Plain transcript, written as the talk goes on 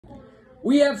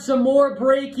We have some more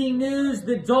breaking news.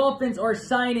 The Dolphins are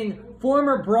signing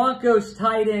former Broncos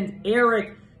tight end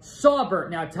Eric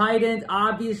Saubert. Now, tight end,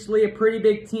 obviously a pretty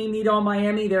big team need on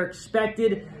Miami. They're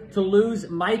expected to lose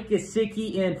Mike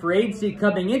Gesicki in free agency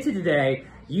coming into today.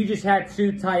 You just had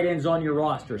 2 tight ends on your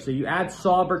roster. So you add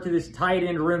Saubert to this tight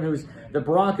end room, who's the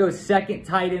Broncos' second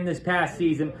tight end this past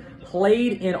season.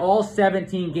 Played in all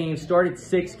 17 games, started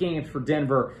 6 games for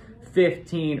Denver,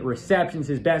 15 receptions.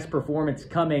 His best performance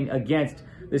coming against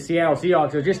the Seattle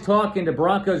Seahawks. I was just talking to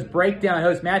Broncos Breakdown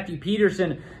host Matthew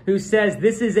Peterson, who says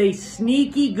this is a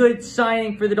sneaky good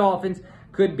signing for the Dolphins.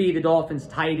 Could be the Dolphins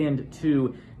tight end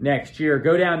 2 next year.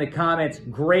 Go down in the comments.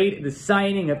 Great, the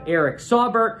signing of Eric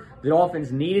Saubert. The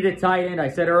Dolphins needed a tight end. I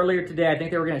said earlier today, I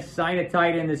think they were going to sign a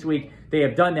tight end this week. They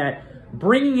have done that,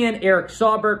 bringing in Eric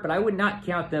Saubert, but I would not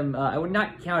count them. I would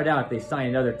not count it out if they sign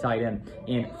another tight end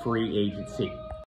in free agency.